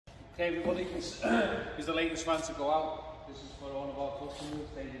Okay everybody, this is the latest van to go out. This is for one of our customers,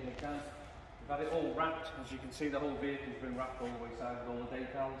 they did Mcann. We've had it all wrapped. As you can see, the whole vehicle's been wrapped all the way inside with all the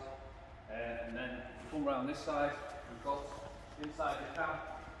decals. And then we come round this side, we've got inside the cab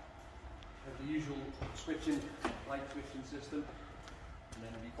the usual switching, light switching system. And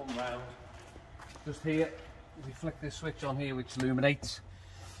then if you come round, just here, if you flick this switch on here which illuminates,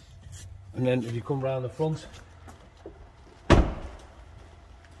 and then if you come round the front,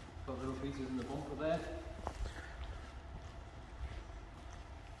 got little pieces in the bumper there.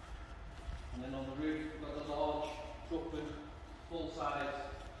 And then on the roof we've got the large truckman, full size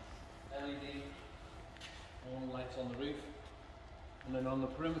LED warning lights on the roof. And then on the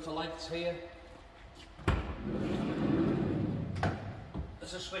perimeter lights here,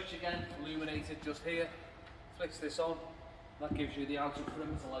 there's a switch again, illuminated just here. Flicks this on, that gives you the outer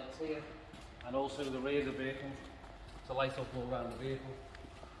perimeter lights here, and also the rear of the vehicle to light up all around the vehicle.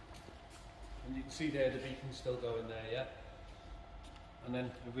 And you can see there the beacon's still going there, yeah. And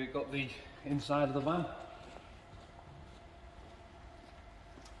then we've got the inside of the van.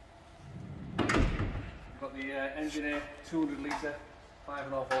 We've got the Engineer 200 litre,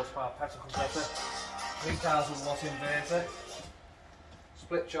 5.5 horsepower petrol compressor, 3000 watt inverter,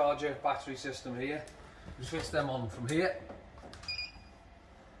 split charger battery system here. We switch them on from here.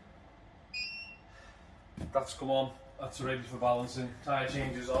 That's come on, that's ready for balancing. Tyre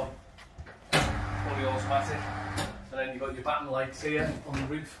changes on, fully automatic. And then you've got your batten lights here on the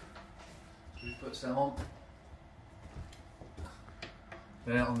roof. So we put them on.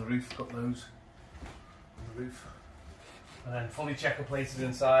 There on the roof, got those on the roof. And then fully checker plated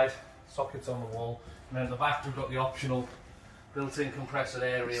inside, sockets on the wall. And then at the back we've got the optional built-in compressor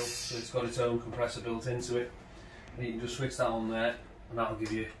aerial, so it's got its own compressor built into it. And you can just switch that on there, and that'll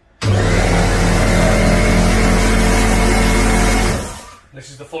give you. This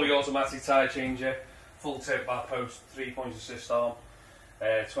is the fully automatic tyre changer, full tip back post, 3-point assist arm,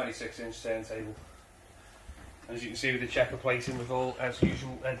 26-inch turntable. As you can see with the checker plating, we've all, as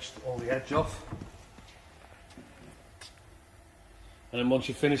usual, edged all the edge off. And then once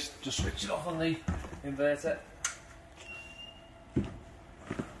you've finished, just switch it off on the inverter.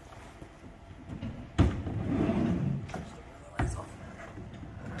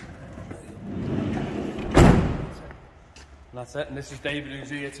 And that's it, and this is David who's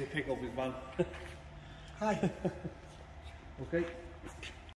here to pick up his van. Hi. Okay.